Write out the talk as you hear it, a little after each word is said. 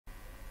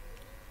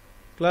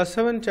Class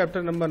 7,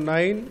 chapter number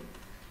 9.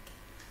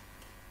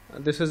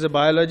 This is a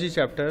biology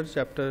chapter,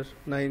 chapter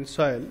 9,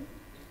 soil.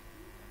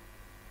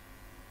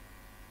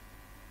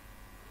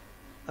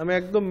 আমি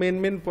একদম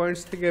main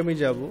points থেকে আমি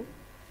যাব।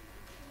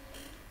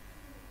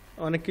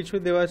 অনেক কিছু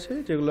দেওয়া আছে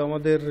যেগুলো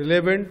আমাদের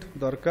রিলেভেন্ট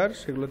দরকার,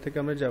 সেগুলো থেকে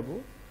আমরা যাব।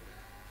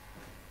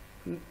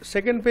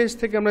 সেকেন্ড পেজ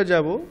থেকে আমরা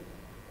যাব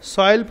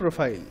soil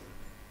profile.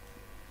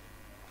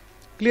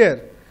 Clear?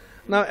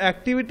 Now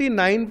activity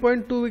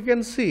 9.2 we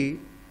can see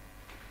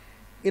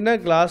in a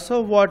glass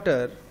of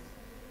water,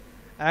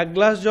 এক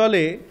গ্লাস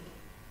জলে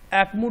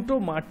এক মুঠো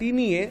মাটি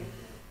নিয়ে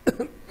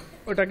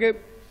ওটাকে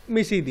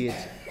মিশিয়ে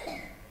দিয়েছে।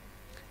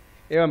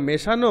 এবার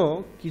মেশানো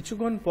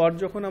কিছুক্ষণ পর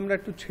যখন আমরা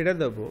একটু ছেড়ে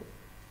দেব,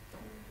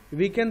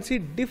 we can see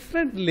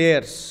different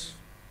layers.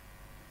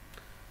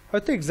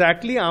 হয়তো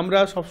এক্স্যাক্টলি আমরা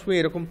সবসময়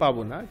এরকম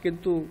পাবো না,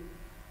 কিন্তু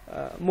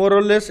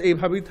মোরলেস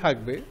এইভাবেই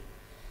থাকবে,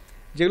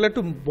 যেগুলো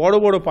একটু বড়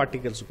বড়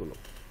পার্টিকেলসগুলো,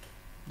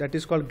 দ্যাট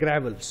ইজ কল্ড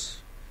গ্র্যাভেলস,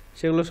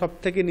 সেগুলো সব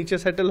থেকে নিচে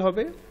সেটেল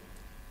হবে।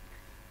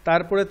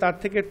 তারপরে তার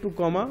থেকে একটু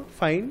কমা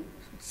ফাইন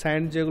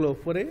স্যান্ড যেগুলো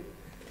ওপরে,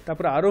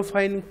 তারপরে আরও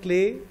ফাইন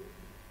ক্লে,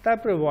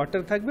 তারপরে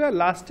ওয়াটার থাকবে, আর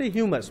লাস্টে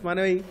হিউমাস, মানে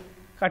ওই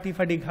কাটি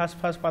ফাটি ঘাস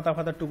ফাস পাতা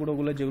ফাতার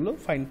টুকরোগুলো, যেগুলো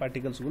ফাইন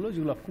পার্টিকেলসগুলো,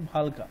 যেগুলো খুব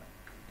হালকা,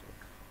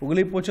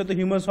 ওগুলোই পচে তো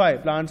হিউমাস হয়,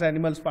 প্লান্টস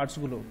অ্যানিমালস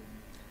পার্টসগুলো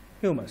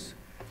হিউমাস।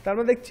 তার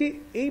মানে দেখছি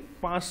এই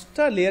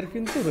 5টা লেয়ার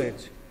কিন্তু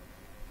রয়েছে।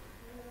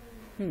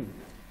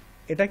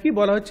 এটা কি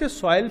বলা হচ্ছে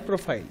সয়েল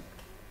প্রোফাইল।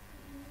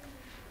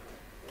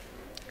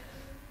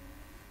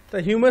 তা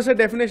হিউমাসের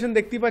ডেফিনেশন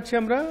দেখতে পাচ্ছি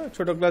আমরা,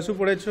 ছোট ক্লাসও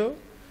পড়েছো।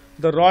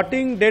 The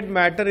rotting dead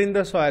matter in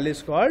the soil is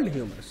called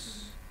humus.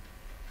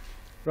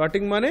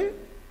 Rotting মানে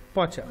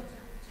পচা।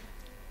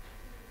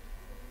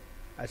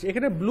 আচ্ছা,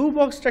 এখানে ব্লু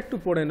বক্সটা একটু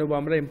পড়ে নেবো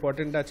আমরা,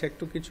 ইম্পর্টেন্ট আছে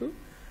একটু কিছু।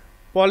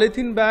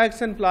 Polythene bags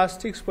and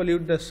plastics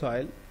pollute the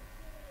soil.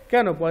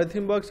 কেন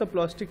পলিথিন বক্স আর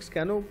প্লাস্টিক্স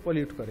কেন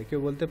পলিউট করে, কেউ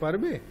বলতে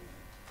পারবে?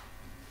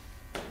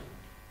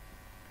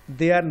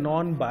 দে আর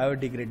non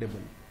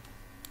biodegradable.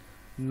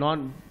 Non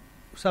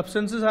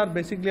substances R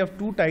basically of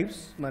 2 types,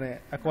 মানে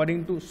অ্যাকর্ডিং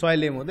টু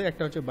সয়েলের মধ্যে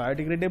একটা হচ্ছে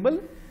বায়োডিগ্রেডেবল,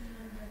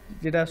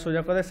 যেটা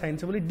সোজা কথা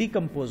সায়েন্সে বলি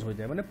ডিকম্পোজ হয়ে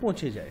যায়, মানে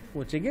পচে যায়,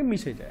 পচে গিয়ে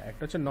মিশে যায়।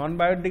 একটা হচ্ছে নন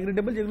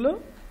বায়োডিগ্রেডেবল, যেগুলো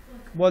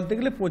বলতে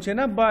গেলে পচে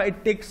না, বা it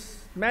takes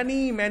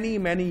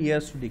many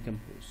years two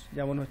decompose,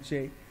 যেমন হচ্ছে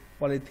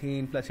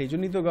পলিথিন প্লাস। এই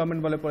জন্যই তো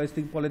গভর্নমেন্ট বলে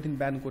পলিথিন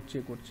ব্যান করছে।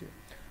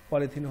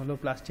 পলিথিন হলো,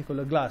 প্লাস্টিক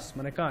হলো, গ্লাস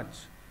মানে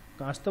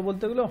কাঁচ তো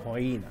বলতে গেলে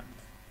হয়ই না।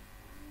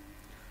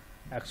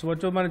 100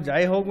 বছর মানে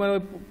যাই হোক, মানে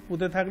ওই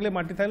পুঁতে থাকলে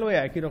মাটি থাকলে ওই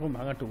একই রকম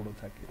ভাঙা টুকরো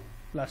থাকে।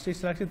 প্লাস্টিক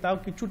তাও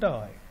কিছুটা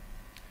হয়।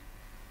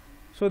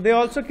 So they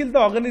also kill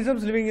the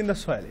organisms living in the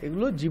soil.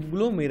 এগুলো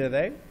জীবগুলো মেরে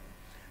দেয়।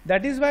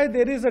 That is Y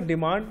there is a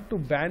demand two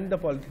ban the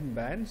polythene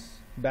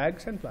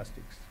bags and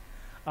plastics.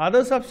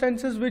 Other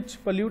substances which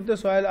pollute the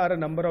soil are a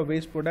number of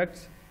waste products,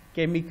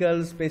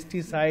 chemicals,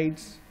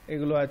 pesticides,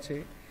 এগুলো আছে।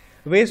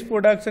 Waste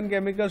products and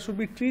chemicals should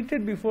be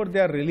treated before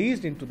they are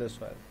released into the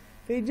soil.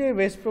 এই যে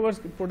West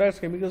products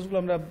কেমিক্যালসগুলো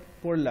আমরা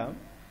পড়লাম,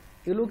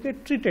 এগুলোকে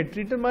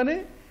treated মানে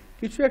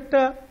কিছু একটা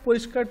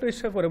পরিষ্কার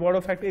করে বড়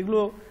ফ্যাক্টরি,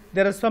 এগুলো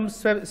দেয়ার আর সাম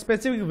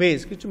স্পেসিফিক ওয়েজ,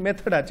 কিছু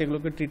মেথড আছে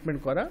এগুলোকে ট্রিটমেন্ট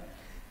করা,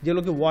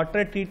 যেগুলোকে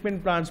ওয়াটার ট্রিটমেন্ট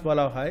প্লান্টস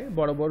বলা হয়।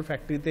 বড় বড়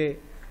ফ্যাক্টরিতে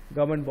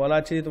গভর্নমেন্ট বলা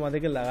আছে যে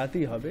তোমাদেরকে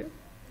লাগাতেই হবে।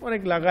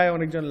 অনেক লাগায়,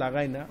 অনেকজন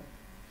লাগায় না,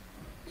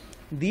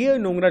 দিয়ে ওই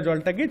নোংরা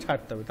জলটাকে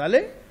ছাড়তে হবে, তাহলে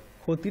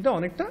ক্ষতিটা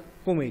অনেকটা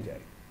কমে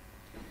যায়।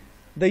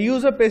 The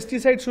use of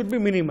pesticide should be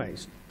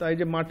minimised. তাই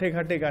যে মাঠে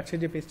ঘাটে গাছে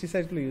যে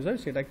পেস্টিসাইডগুলো ইউজ হয়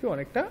সেটাকে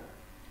অনেকটা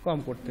কম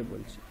করতে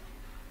বলছি।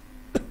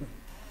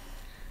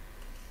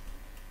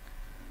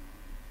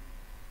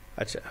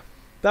 আচ্ছা,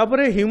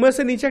 তারপরে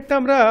হিউমাসের নিচে একটা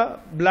আমরা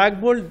ব্ল্যাক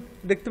বোল্ড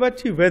দেখতে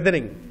পাচ্ছি,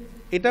 ওয়েদারিং।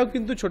 এটাও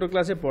কিন্তু ছোট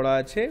ক্লাসে পড়া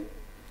আছে।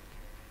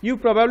 You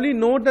probably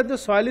know that the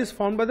soil is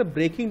formed by the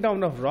breaking down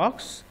of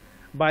rocks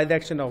by the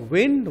action of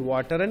wind,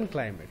 water and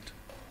climate.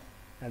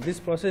 And this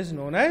process is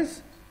known as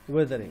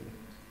weathering.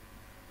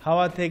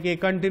 হাওয়া থেকে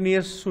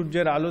কন্টিনিউয়াস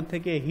সূর্যের আলো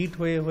থেকে হিট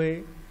হয়ে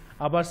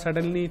আবার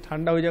suddenly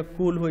ঠান্ডা হয়ে যায়,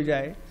 কুল হয়ে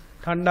যায়,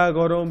 ঠান্ডা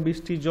গরম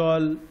বৃষ্টি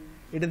জল,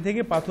 এটা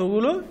থেকে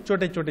পাথরগুলো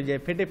চটে যায়,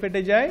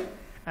 ফেটে যায়,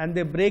 and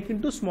they break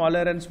into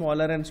smaller and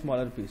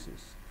smaller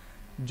pieces.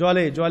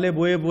 জলে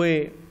বয়ে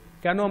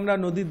কেন আমরা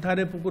নদীর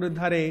ধারে পুকুরের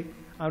ধারে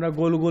আমরা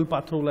গোল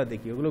পাথরগুলো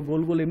দেখি, ওগুলো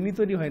গোল এমনি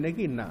তৈরি হয়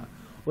নাকি? না,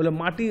 ওগুলো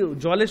মাটি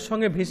জলের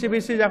সঙ্গে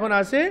ভেসে যখন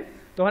আসে,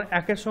 তখন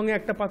একের সঙ্গে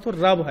একটা পাথর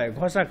রাব হয়,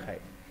 ঘষা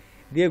খায়,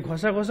 দিয়ে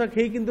ঘষা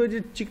খেয়ে কিন্তু ওই যে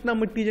চিকনা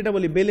মাটি যেটা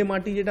বলি, বেলে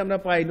মাটি যেটা আমরা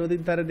পাই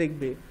নদীর ধারে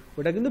দেখবে,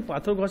 ওটা কিন্তু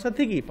পাথর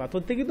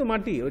থেকেই তো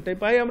মাটি, ওইটাই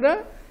পাই আমরা,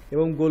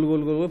 এবং গোল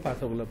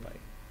পাথরগুলো পাই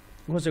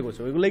ঘষে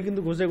ওইগুলোই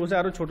কিন্তু ঘষে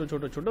আরো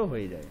ছোট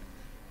হয়ে যায়।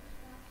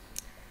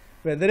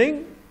 ওয়েদারিং,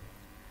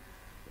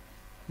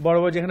 বড়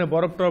যেখানে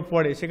বরফ টরফ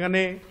পড়ে,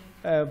 সেখানে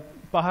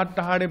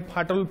পাহাড়ে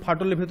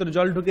ফাটলের ভেতরে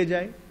জল ঢুকে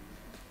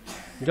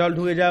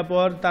যাওয়ার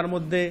পর তার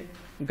মধ্যে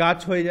গাছ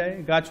হয়ে যায়,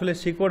 গাছ হলে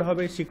শিকড়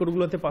হবে,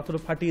 শিকড়গুলোতে পাথর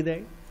ফাটিয়ে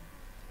দেয়।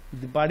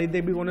 বাড়িতে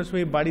কোনো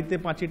সময় বাড়িতে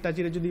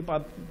টাচিরে যদি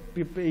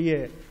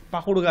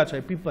পাকুড় গাছ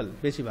হয়, পিপল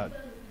বেশিরভাগ,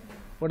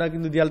 ওটা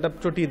কিন্তু দেয়ালটা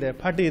চটিয়ে দেয়,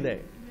 ফাটিয়ে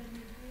দেয়,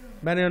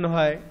 বানানো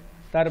হয়।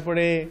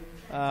 তারপরে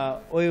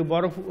ওই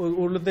বরফ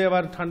ওগুলোতে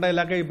আবার ঠান্ডা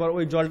এলাকায়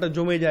ওই জলটা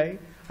জমে যায়,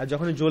 আর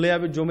যখন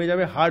জমে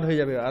যাবে হার্ড হয়ে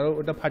যাবে আর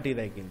ওটা ফাটিয়ে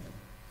দেয়। কিন্তু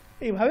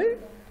এইভাবে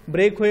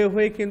ব্রেক হয়ে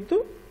হয়ে কিন্তু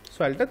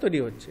সয়েলটা তৈরি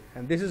হচ্ছে,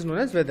 and this is known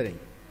as Wuthering.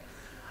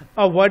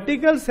 A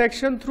vertical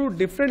section through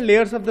different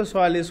layers of the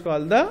soil is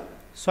called the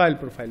soil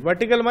profile.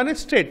 Vertical মানে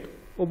straight,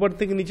 উপর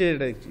থেকে নিচে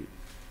যেটা দেখছি,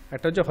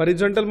 একটা হচ্ছে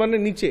horizontal মানে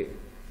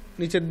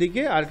নিচের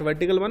দিকে, আর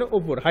ভার্টিক্যাল মানে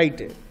উপর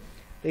হাইটে।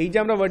 এই যে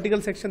আমরা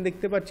ভার্টিক্যাল সেকশন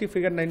দেখতে পাচ্ছি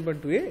ফিগার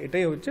 9.2 এ,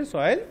 এটাই হচ্ছে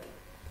সয়েল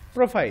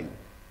প্রোফাইল।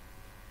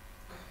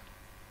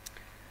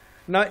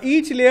 না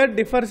each layer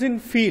differs in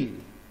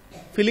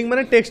filling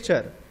মানে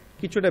টেক্সচার,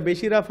 কিছুটা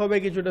বেশি রাফ হবে,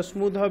 কিছুটা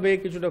স্মুথ হবে,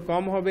 কিছুটা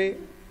কম হবে।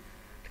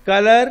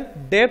 Colour,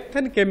 depth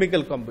and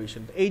chemical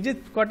composition, এই যে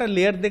কটা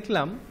লেয়ার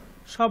দেখলাম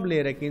সব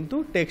লেয়ারে কিন্তু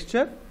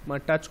টেক্সচার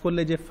মানে টাচ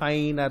করলে যে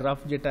ফাইন আর রাফ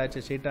যেটা আছে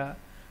সেটা,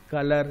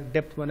 কালার,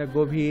 ডেপথ মানে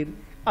গভীর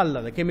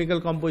আলাদা, কেমিক্যাল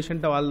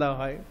কম্পোজিশনটাও আলাদা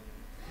হয়।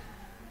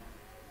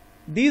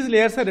 This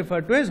layers R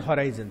refer to age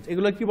হরাইজনস,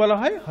 এগুলো কি বলা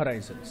হয়?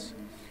 হরাইজনস।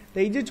 তো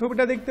এই যে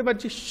ছবিটা দেখতে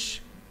পাচ্ছি,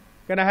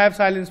 can I have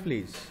silence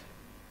please?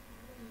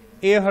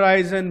 A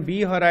Horizon, B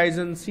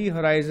Horizon, C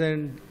Horizon,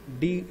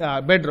 D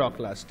bedrock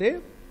লাস্টে।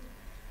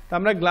 তো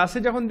আমরা গ্লাসে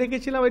যখন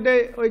দেখেছিলাম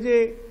ওই যে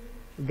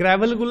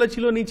গ্র্যাভেলগুলো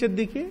ছিল নিচের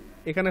দিকে,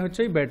 এখানে হচ্ছে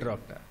ওই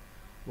বেডরকটা।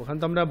 ওখানে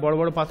তো আমরা বড়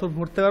বড় পাথর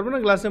ভরতে পারবো না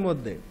গ্লাসের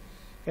মধ্যে।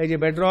 এই যে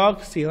bedrock,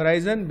 C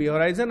Horizon, B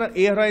Horizon, আর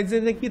এ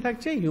হরাইজনে কি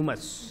থাকছে?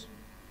 হিউমাস।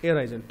 এ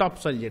হরাইজন টপ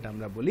সয়েল যেটা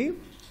আমরা বলি।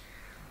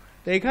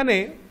 তো এখানে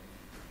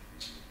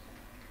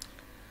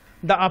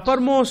দ্য আপার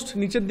মোস্ট,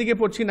 নিচের দিকে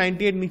পড়ছি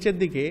 98 নিচের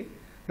দিকে,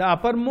 the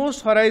upper most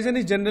Horizon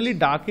is generally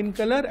dark in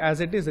colour as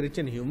it is rich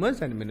in humus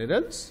and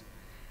minerals.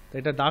 তো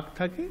এটা ডার্ক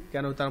থাকে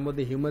কেন? তার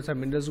মধ্যে হিউমাস আর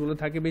মিনারেলসগুলো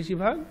থাকে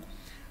বেশিরভাগ।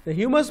 The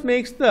humus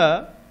makes the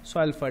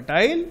soil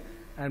fertile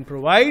and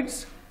provides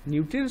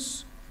nutrients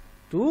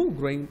two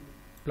growing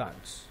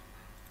plants.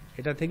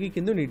 এটা থেকে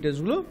কিন্তু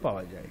নিউট্রিয়েন্টসগুলো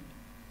পাওয়া যায়।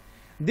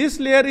 This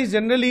layer is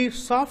generally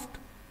soft,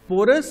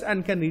 porous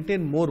and can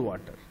written more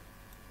water.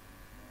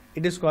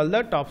 It is called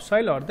the top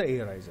soil or the A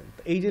Horizon.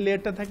 এই যে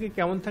লেয়ারটা থাকে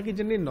কেমন থাকে?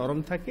 জেনারেলি নরম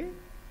থাকে।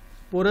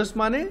 পোরাস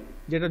মানে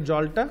যেটা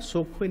জলটা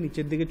সোক হয়ে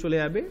নিচের দিকে চলে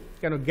যাবে,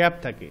 কেন? গ্যাপ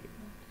থাকে,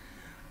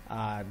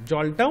 আর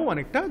জলটাও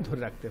অনেকটা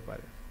ধরে রাখতে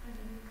পারে,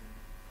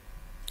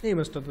 এই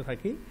মাসটাতে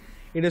থাকি।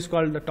 It is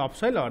called the top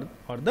soil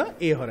or the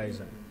A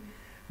Horizon.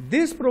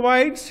 This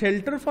provide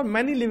shelter for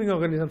many living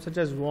organism such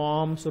as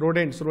worms,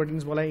 রোডেন্টস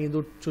বলা হয়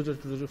ইঁদুর, ছোট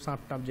ছোট সাপ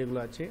টাপ যেগুলো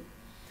আছে,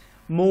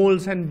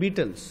 মোলস অ্যান্ড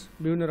বিটলস,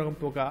 বিভিন্ন রকম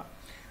পোকা।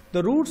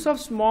 The roots of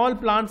small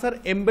plants are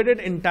embedded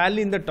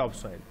entirely in the top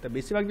soil. তা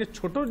বেশিরভাগ যে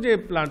ছোট যে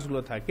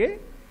প্লান্টসগুলো থাকে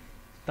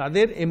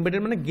তাদের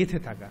এমবেডেড মানে গেঁথে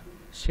থাকা,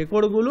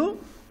 শেকড়গুলো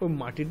ওই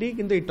মাটিতেই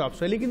কিন্তু এই টপ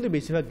সয়েলই কিন্তু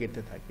বেশিরভাগ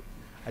গেঁথে থাকে।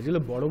 আর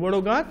যেগুলো বড় বড়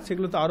গাছ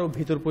সেগুলো তো আরও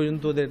ভিতর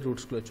পর্যন্ত ওদের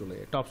রুটসগুলো চলে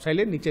যায়, টপ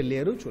সয়েলের নিচের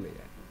লেয়ারও চলে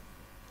যায়,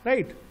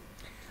 right?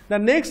 The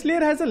next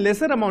layer has a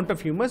laser amount of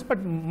humus but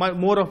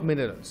more of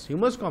minerals.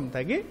 Humus কম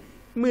থাকে,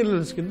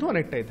 মিনারেলস কিন্তু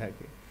অনেকটাই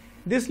থাকে।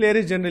 This layer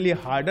is generally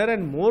harder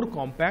and more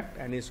compact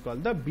and is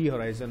called the B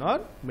Horizon or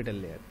middle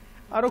layer.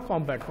 আরও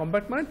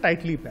compact মানে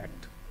tightly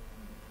packed,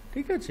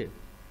 ঠিক আছে?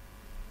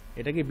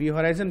 এটাকে B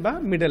Horizon বা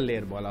মিডল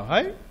লেয়ার বলা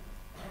হয়।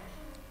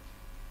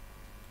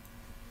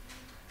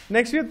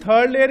 Next, your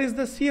third layer is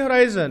the sea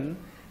horizon,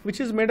 which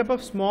is made up of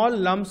small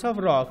lumps of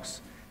rocks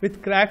with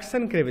cracks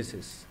and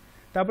crevices.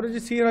 তারপরে যে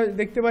সি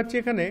দেখতে পাচ্ছি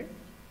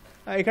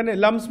এখানে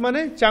লাম্পস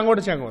মানে চাঙড়,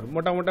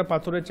 মোটা মোটা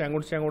পাথরের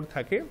চাঙড়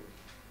থাকে,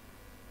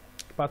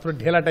 পাথরের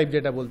ঢেলা টাইপ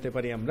যেটা বলতে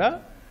পারি আমরা।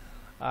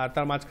 আর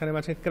তার মাঝখানে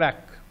ক্র্যাক,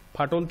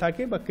 ফাটল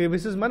থাকে, বা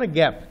ক্রেভিসেস মানে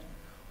গ্যাপ।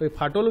 ওই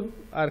ফাটল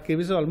আর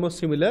ক্রেভিসেস অলমোস্ট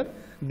সিমিলার,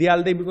 দেয়াল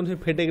দেখবি কোনো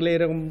ফেটে গেলে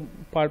এরকম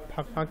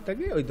ফাঁক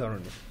থাকে, ওই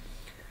ধরনের।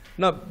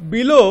 Now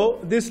below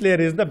this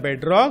layer is the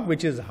bedrock,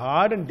 which is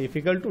hard and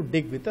difficult to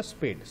dig with a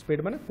spade.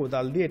 Spade মানে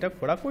কোদাল দিয়ে এটা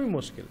খোঁড়া খুবই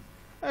মুশকিল,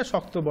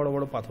 শক্ত বড়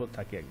বড় পাথর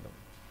থাকে একদম।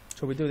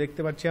 ছবিতেও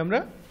দেখতে পাচ্ছি আমরা।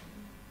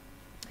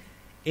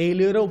 এই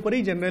লেয়ারের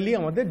উপরেই জেনারেলি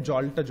আমাদের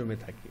জলটা জমে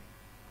থাকে।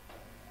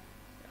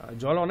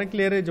 জল অনেক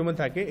লেয়ারে জমে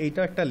থাকে, এইটা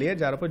একটা লেয়ার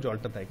যার উপর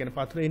জলটা থাকে, কেন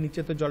পাথরের নিচে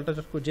তো জলটা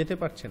যেতে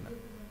পারছে না,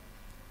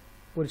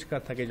 পরিষ্কার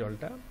থাকে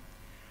জলটা।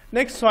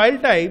 Next, soil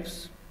types.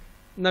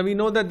 Now we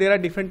know that there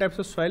are different types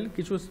of soil.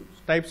 কিছু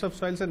types of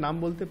soils এর নাম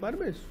বলতে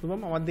পারবে শুভম?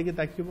 আমার দিকে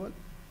তাকিয়ে বল।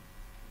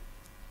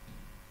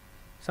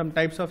 Some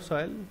types of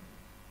soil.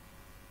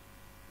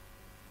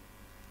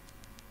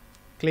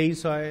 Clay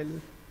soil,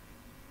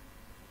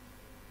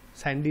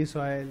 sandy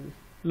soil,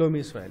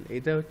 loamy soil.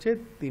 এটা হচ্ছে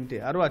তিনটে।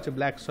 আরও আছে,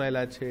 ব্ল্যাক সয়েল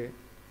আছে,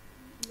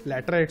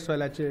 ল্যাটেরাইট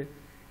সয়েল আছে,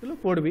 এগুলো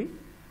পড়বি।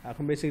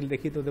 এখন বেসিক্যালি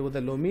দেখি তোদের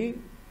বোধহয় লোমি,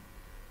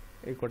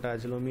 এই কটা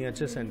আছে, লোমি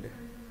আছে, স্যান্ডে,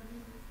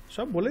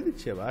 সব বলে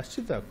দিচ্ছি। আবার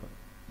আসছি তো এখন।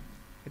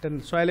 এটা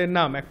সয়েলের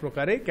নাম এক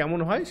প্রকারে, কেমন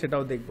হয়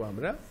সেটাও দেখবো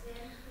আমরা।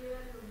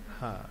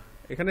 হ্যাঁ,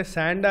 এখানে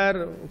স্যান্ড আর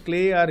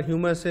ক্লে আর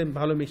হিউমাসে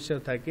ভালো মিক্সচার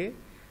থাকে,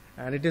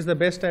 and it is the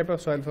best type of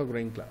soil for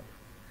growing plant.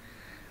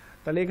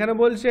 তাহলে এখানে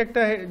বলছি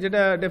একটা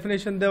যেটা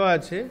ডেফিনেশন দেওয়া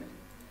আছে,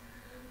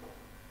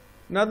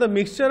 না the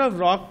mixture of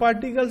rock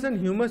particles and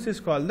humus is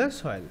called the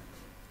soil.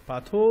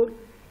 পাথর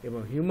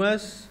এবং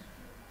হিউমাস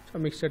সব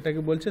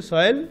মিক্সচারটাকে বলছে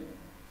সয়েল।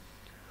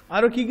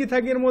 আরও কী কী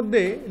থাকে এর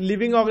মধ্যে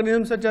living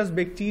organism such as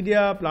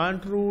bacteria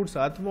plant roots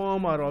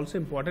earthworm are also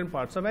important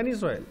parts of any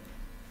soil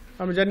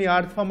আমরা জানি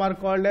earthworm are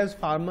called as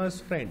farmers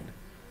friend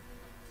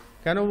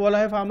কেন বলা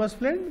হয় ফার্মার্স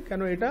ফ্রেন্ড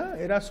কেন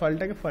এরা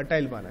সয়েলটাকে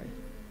ফার্টাইল বানায়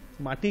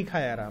মাটি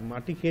খায় এরা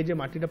মাটি খেয়ে যে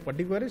মাটিটা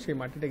পটি করে সেই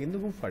মাটিটা কিন্তু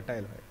খুব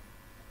ফার্টাইল হয়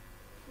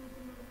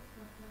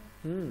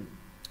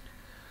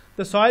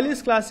The soil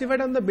is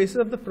classified on the basis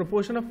of the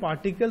proportion of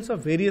particles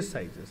of various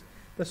sizes.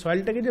 The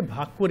soilটাকে যে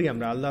ভাগ করি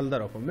আমরা আলাদা আলাদা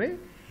রকমে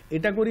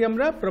এটা করি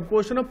আমরা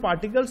proportion of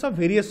particles of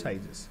various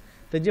sizes.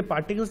 তো যে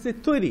পার্টিকেলস দিয়ে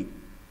তৈরি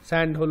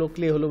স্যান্ড হলো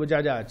ক্লে হলো যা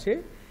যা আছে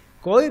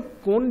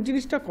কোন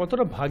জিনিসটা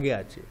কতটা ভাগে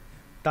আছে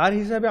তার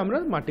হিসাবে আমরা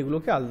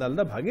মাটিগুলোকে আলাদা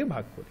আলাদা ভাগে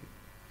ভাগ করি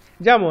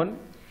যেমন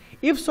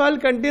if soil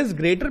contains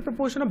greater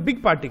proportion of big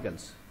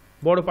particles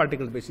বড়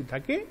পার্টিকেলস বেশি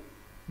থাকে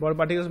বড়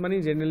পার্টিকেলস মানে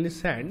জেনারেলি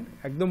স্যান্ড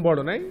একদম বড়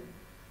নয়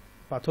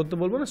পাথর তো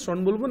বলবো না স্টোন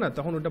বলবো না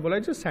তখন ওটা বলা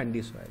হচ্ছে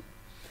Sandy soil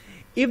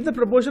if the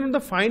proportion of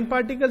the fine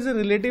particles is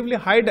relatively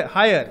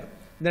higher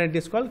than it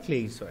is called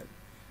clay soil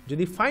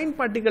যদি ফাইন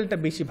পার্টিকেলটা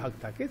বেশি ভাগ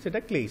থাকে সেটা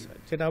ক্লেই সয়েল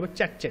সেটা হবে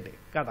চ্যাটচ্যাটে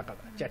কাদা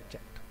কাদা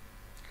চ্যাটচ্যাট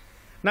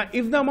না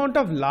if the amount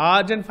of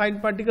large and fine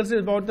particles is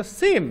about the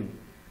same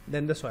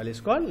then the soil is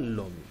called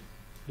loamy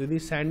যদি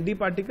স্যান্ডি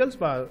পার্টিকেলস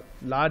বা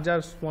লার্জ আর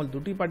স্মল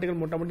দুটি পার্টিকেল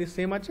মোটামুটি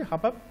সেম আছে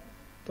হাফ হাফ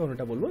তখন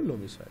ওটা বলবো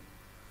loamy soil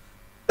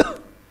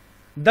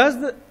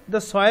Thus, the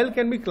soil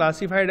can be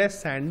classified as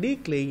sandy,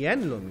 clay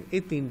and loamy.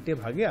 এই তিনটে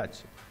ভাগে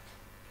আছে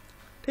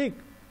ঠিক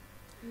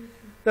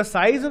The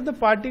size of the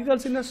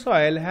particles in the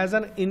soil has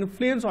an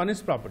influence on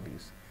its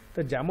properties. তো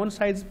যেমন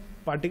সাইজ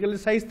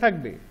পার্টিকেলের সাইজ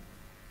থাকবে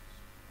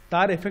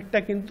তার এফেক্টটা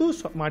কিন্তু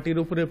মাটির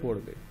উপরে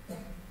পড়বে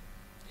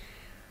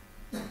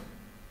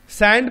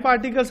Sand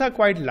particles are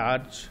quite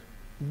large.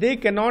 They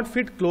cannot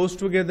fit close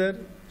together,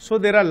 so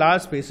there are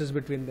large spaces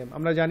between them.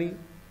 আমরা জানি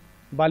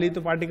বালি তো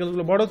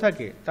পার্টিকেলসগুলো বড়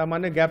থাকে তার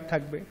মানে গ্যাপ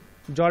থাকবে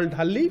জল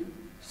ঢাললেই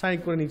সাইক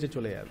করে নিচে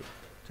চলে যাবে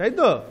তাই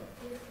তো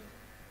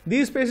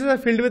this spaces R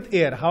filled with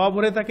air হাওয়া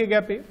ভরে থাকে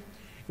গ্যাপে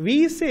we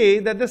say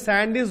that the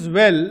sand is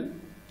well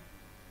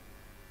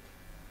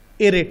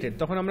এরেটেড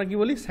তখন আমরা কি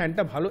বলি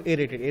স্যান্ডটা ভালো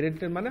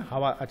এরেটেড মানে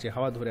হাওয়া আছে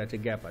হাওয়া ধরে আছে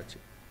গ্যাপ আছে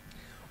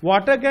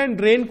water can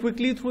drain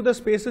quickly through the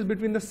spaces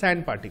between the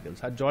sand particles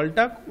আর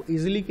জলটা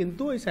ইজিলি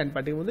কিন্তু ওই স্যান্ড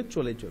পার্টিকেলের মধ্যে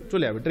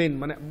চলে যাবে ড্রেন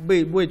মানে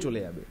বয়ে চলে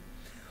যাবে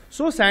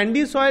so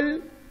Sandy soil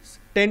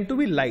tend two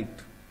B light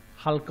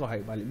হালকা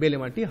হয় বেলে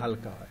মাটি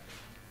হালকা হয়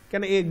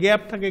কেন এ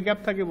গ্যাপ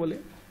থাকে বলে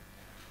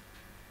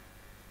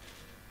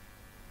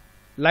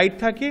লাইট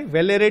থাকে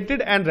ওয়েল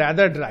এরেটেড অ্যান্ড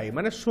রাদার ড্রাই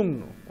মানে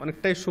শুকনো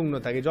অনেকটাই শুকনো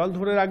থাকে জল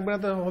ধরে রাখবে না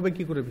তো হবে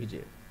কি করে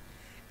ভিজে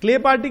clay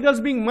particles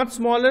being much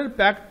smaller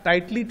packed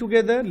tightly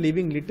together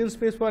living little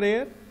space for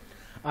air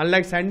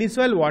unlike Sandy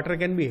soil water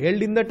can be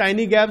held in the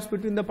tiny gaps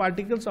between the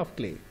particles of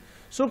clay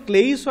so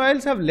clay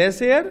soil's have less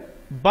air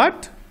but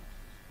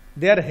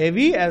they are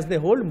heavy as they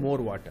hold more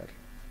water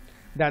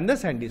than the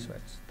sandy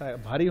soils তাই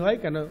ভারী হয়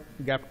কেন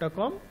গ্যাপটা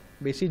কম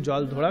বেশি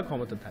জল ধরা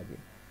ক্ষমতা থাকে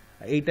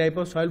এই টাইপ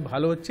অফ সয়েল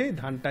ভালো হচ্ছে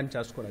ধান টান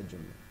চাষ করার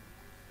জন্য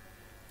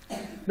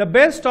the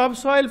best top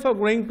soil for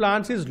growing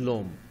plants is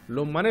loam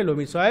মানে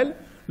loamy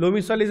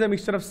soil is a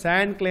mixture of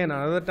sand clay and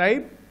another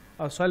type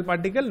of soil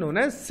particle known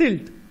as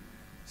silt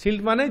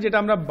মানে যেটা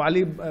আমরা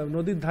বালি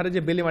নদীর ধারে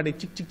যে বেলে মাটি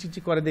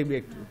চিকচিক করে দেখবি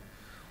একটু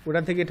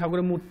ওটা থেকে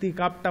ঠাকুরের মূর্তি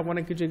কাপ টাপ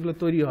অনেক কিছু এগুলো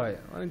তৈরি হয়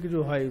অনেক কিছু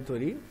হয়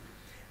তৈরি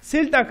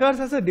silt occurs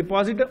as a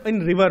deposit in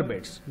river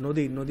beds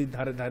নদীর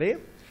ধারে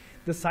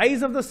the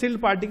size of the silt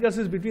particles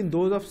is between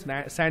those of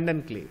sand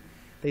and clay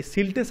তাই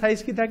সিল্টের সাইজ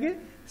কি থাকে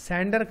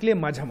স্যান্ড আর ক্লে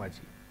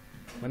মাঝামাঝি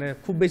মানে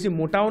খুব বেশি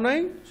মোটাও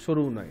নয়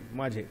সরুও নয়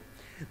মাঝে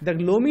the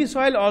loamy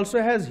soil also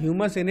has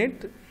humus in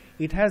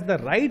it has the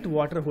right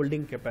water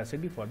holding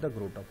capacity for the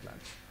growth of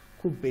plants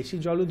খুব বেশি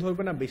জলও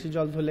ধরবে না বেশি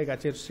জল ধরলে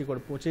গাছের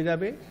শিকড় পচে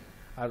যাবে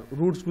আর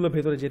রুটসগুলো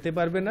ভেতরে যেতে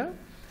পারবে না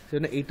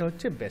সেজন্য এইটা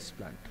হচ্ছে বেস্ট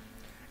প্ল্যান্ট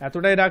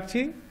এতটাই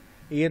রাখছি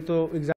ये तो